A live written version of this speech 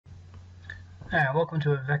Hi, welcome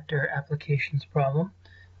to a vector applications problem.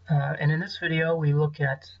 And in this video, we look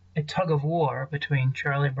at a tug of war between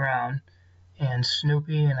Charlie Brown and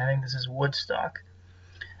Snoopy, and I think this is Woodstock.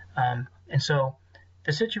 And so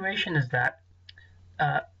the situation is that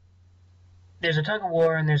there's a tug of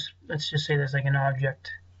war, and let's just say there's like an object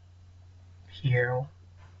here,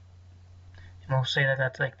 and we'll say that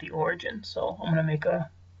that's like the origin. So I'm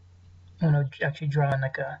gonna actually draw in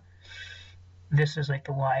like this is like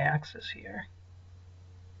the y-axis here.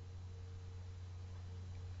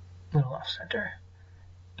 Little off center,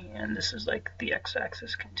 and this is like the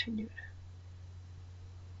x-axis continued.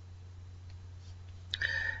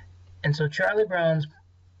 And so Charlie Brown's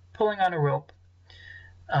pulling on a rope,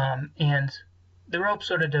 and the rope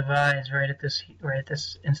sort of divides right at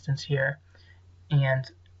this instance here, and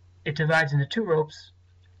it divides into two ropes.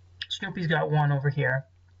 Snoopy's got one over here,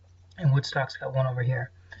 and Woodstock's got one over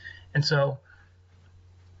here. And so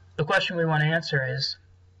the question we want to answer is,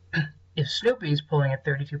 if Snoopy's pulling at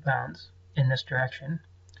 32 pounds in this direction,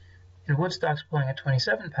 and Woodstock's pulling at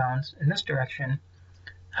 27 pounds in this direction,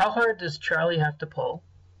 how hard does Charlie have to pull?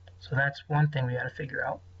 So that's one thing we got to figure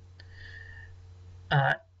out.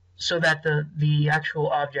 So that the actual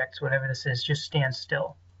object, whatever this is, just stands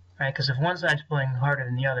still, right? Because if one side's pulling harder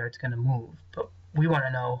than the other, it's going to move. But we want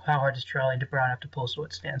to know how hard does Charlie Brown have to pull so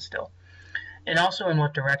it stands still. And also in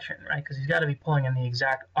what direction, right? Because he's got to be pulling in the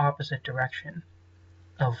exact opposite direction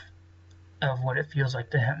of what it feels like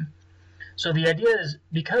to him. So the idea is,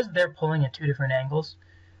 because they're pulling at two different angles,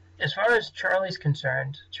 as far as Charlie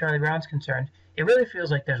Brown's concerned, it really feels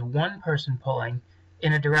like there's one person pulling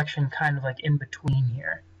in a direction kind of like in between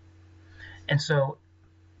here. And so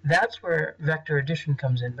that's where vector addition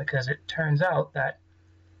comes in, because it turns out that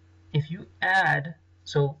if you add,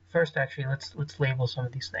 so first actually let's label some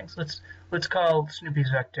of these things. Let's call Snoopy's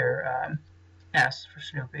vector S for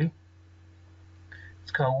Snoopy.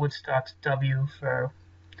 Let's call Woodstock's W for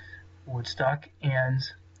Woodstock, and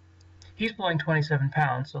he's pulling 27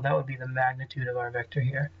 pounds, so that would be the magnitude of our vector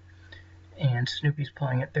here. And Snoopy's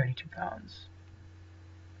pulling at 32 pounds.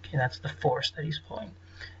 Okay, that's the force that he's pulling.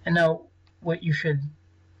 And now what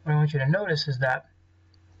I want you to notice is that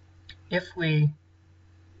if we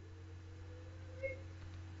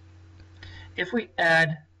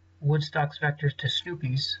add Woodstock's vectors to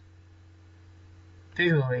Snoopy's,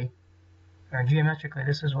 visually or geometrically,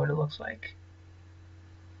 this is what it looks like.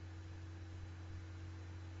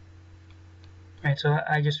 Right, so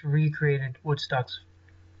I just recreated Woodstock's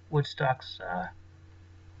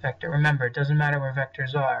vector. Remember, it doesn't matter where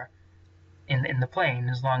vectors are in the plane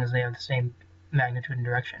as long as they have the same magnitude and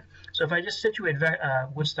direction. So if I just situate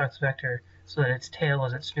Woodstock's vector so that its tail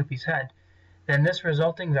is at Snoopy's head, then this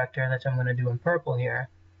resulting vector that I'm going to do in purple here,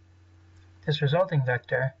 this resulting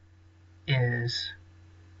vector is,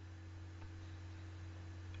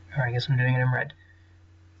 or I guess I'm doing it in red,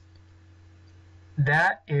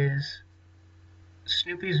 that is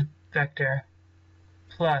Snoopy's vector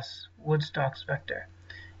plus Woodstock's vector.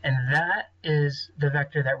 And that is the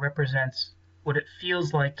vector that represents what it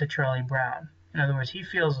feels like to Charlie Brown. In other words,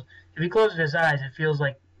 if he closes his eyes, it feels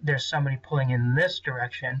like there's somebody pulling in this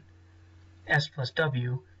direction, S plus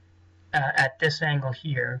W, at this angle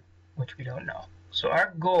here, which we don't know. So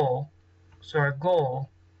our goal,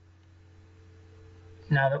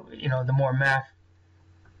 now that the more math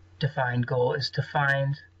defined goal, is to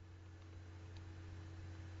find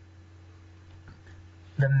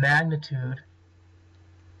the magnitude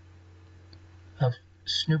of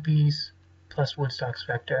Snoopy's plus Woodstock's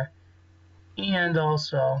vector, and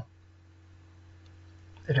also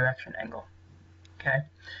the direction angle. Okay,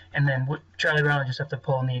 and then Charlie Brown will just have to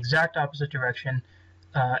pull in the exact opposite direction,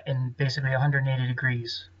 in basically 180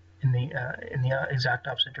 degrees in the exact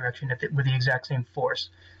opposite direction with the exact same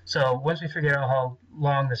force. So once we figure out how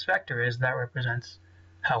long this vector is, that represents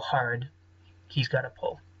how hard he's got to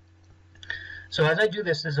pull. So as I do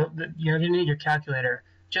this, you need your calculator.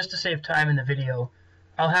 Just to save time in the video,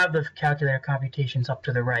 I'll have the calculator computations up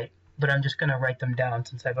to the right, but I'm just going to write them down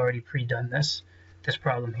since I've already pre-done this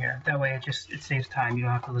problem here. That way it saves time. You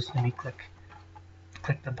don't have to listen to me click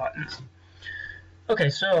the buttons. Okay,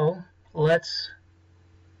 so let's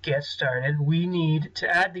get started. We need to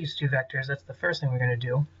add these two vectors. That's the first thing we're going to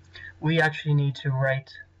do. We actually need to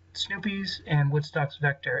write Snoopy's and Woodstock's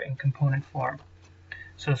vector in component form.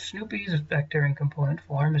 So Snoopy's vector in component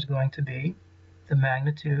form is going to be the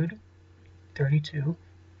magnitude, 32,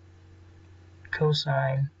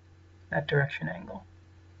 cosine that direction angle.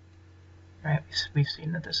 Right, we've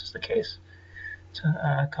seen that this is the case. So,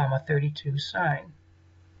 comma 32 sine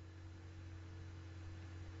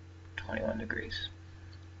 21 degrees.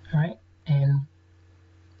 All right, and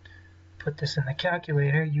put this in the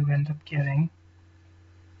calculator, you end up getting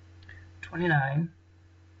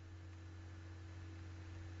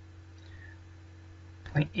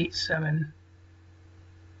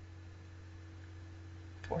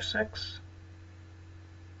 29.8746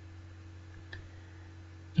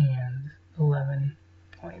 and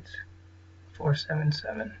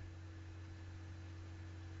 11.4777.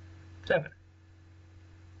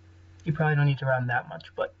 You probably don't need to round that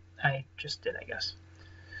much, but I just did, I guess.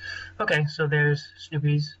 Okay, so there's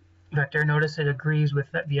Snoopy's vector. Notice it agrees with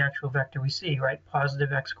the actual vector we see, right?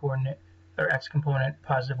 Positive x coordinate, or x component,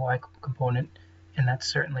 positive y component, and that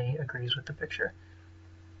certainly agrees with the picture.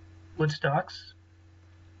 Woodstock's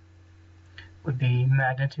would be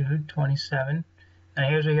magnitude 27. Now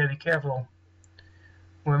here's where you gotta be careful.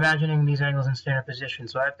 We're imagining these angles in standard position,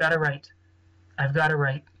 so I've got to write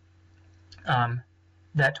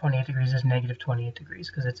that 28 degrees is negative 28 degrees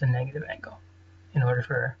because it's a negative angle in order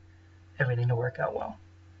for everything to work out well.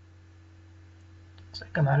 Looks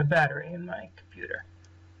like I'm out of battery in my computer.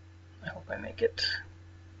 I hope I make it.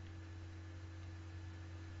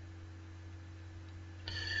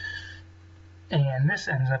 And this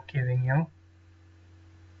ends up giving you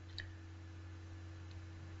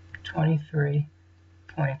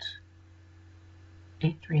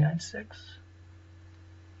 23.8396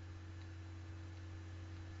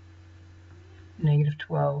 negative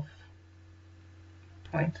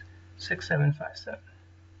 12.6757.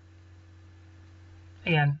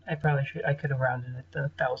 Again, I could have rounded it the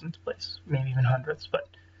thousandths place, maybe even hundredths, but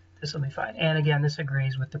this will be fine. And again, this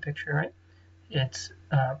agrees with the picture, right? It's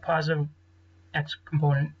positive x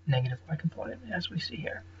component, negative y component, as we see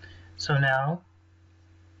here. So now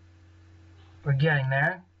we're getting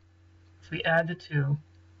there. If we add the two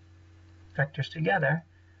vectors together,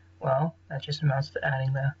 well, that just amounts to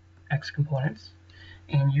adding the x components,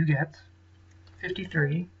 and you get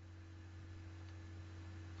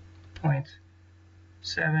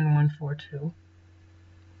 53.7142.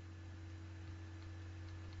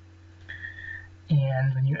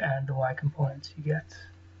 And when you add the y components, you get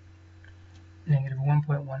negative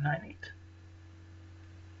 1.198.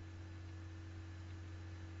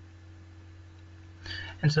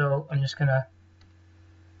 And so I'm just going to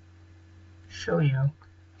show you.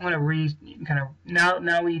 I'm going to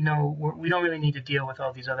now we know we don't really need to deal with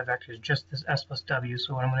all these other vectors, just this s plus w.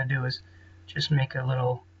 So what I'm going to do is just make a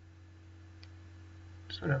little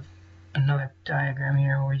sort of another diagram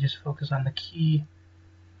here where we just focus on the key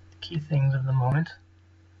things of the moment.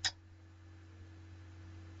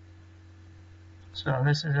 So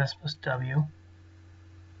this is s plus w,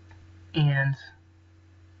 and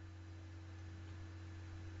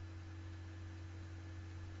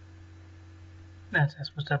that's s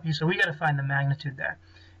plus w. So we got to find the magnitude there.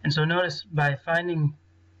 And so notice by finding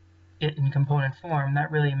it in component form,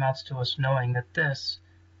 that really amounts to us knowing that this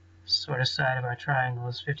sort of side of our triangle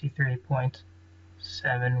is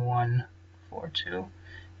 53.7142,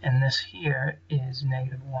 and this here is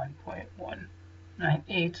negative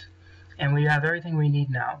 1.198, and we have everything we need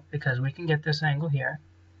now because we can get this angle here,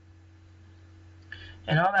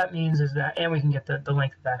 and all that means is that, and we can get the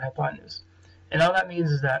length of that hypotenuse, and all that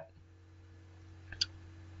means is that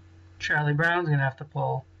Charlie Brown's going to have to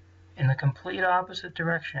pull in the complete opposite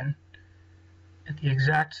direction at the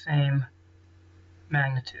exact same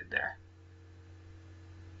magnitude there.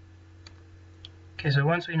 Okay, so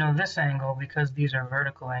once we know this angle, because these are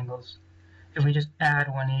vertical angles, if we just add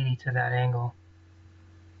 180 to that angle,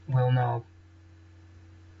 we'll know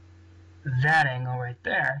that angle right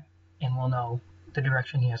there, and we'll know the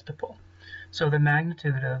direction he has to pull. So the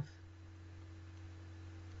magnitude of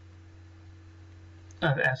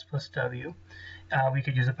s plus w, we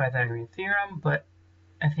could use the Pythagorean theorem, but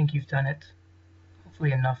I think you've done it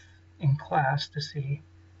hopefully enough in class to see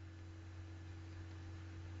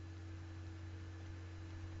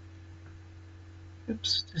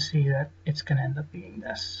that it's going to end up being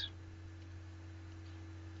this.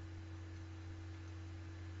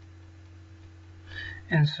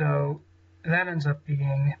 And so that ends up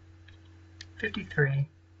being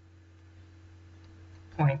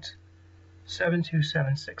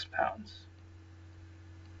 53.7276 pounds.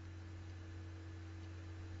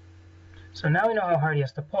 So now we know how hard he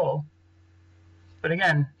has to pull, but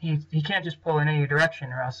again, he can't just pull in any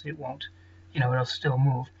direction or else it won't, it'll still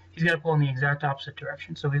move. He's got to pull in the exact opposite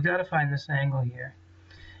direction. So we've got to find this angle here,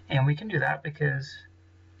 and we can do that because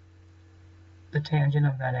the tangent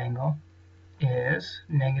of that angle is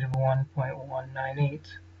negative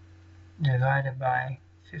 1.198 divided by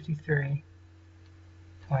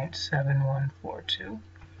 53.7142,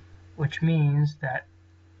 which means that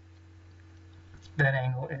that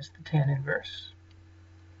angle is the tan inverse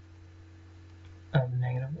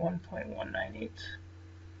 1.198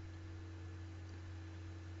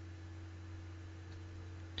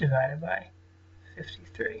 divided by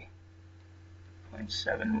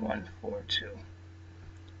 53.7142.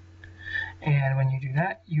 And when you do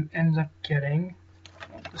that, you end up getting,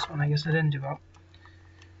 well, this one I guess I didn't do well,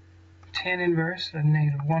 tan inverse of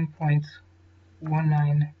negative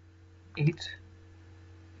 1.198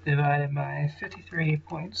 divided by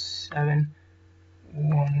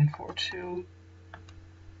 53.7142,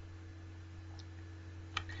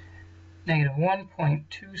 negative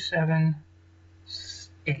 1.278.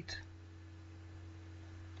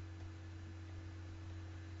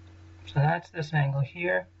 So that's this angle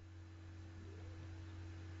here,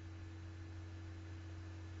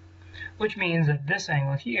 which means that this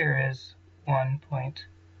angle here is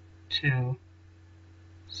 1.27.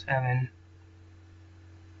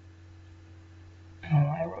 Oh,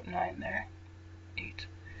 I wrote 9 there.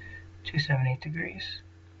 278 degrees.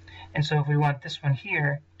 And so if we want this one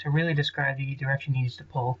here to really describe the direction he needs to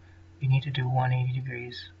pull, we need to do 180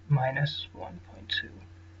 degrees minus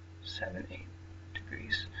 1.278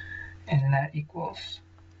 degrees. And that equals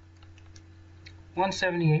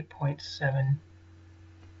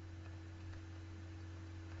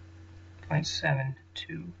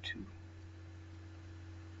 178.722.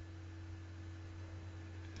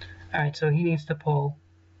 Alright, so he needs to pull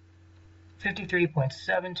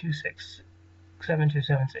 53.726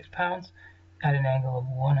 7276 pounds at an angle of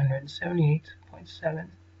 178.722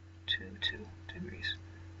 degrees.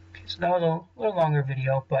 Okay, so that was a little longer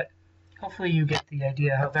video, but hopefully you get the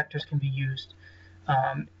idea how vectors can be used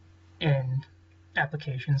in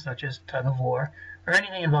applications such as tug of war or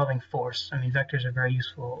anything involving force. I mean, vectors are very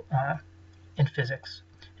useful in physics.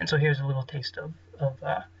 And so here's a little taste of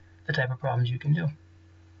the type of problems you can do.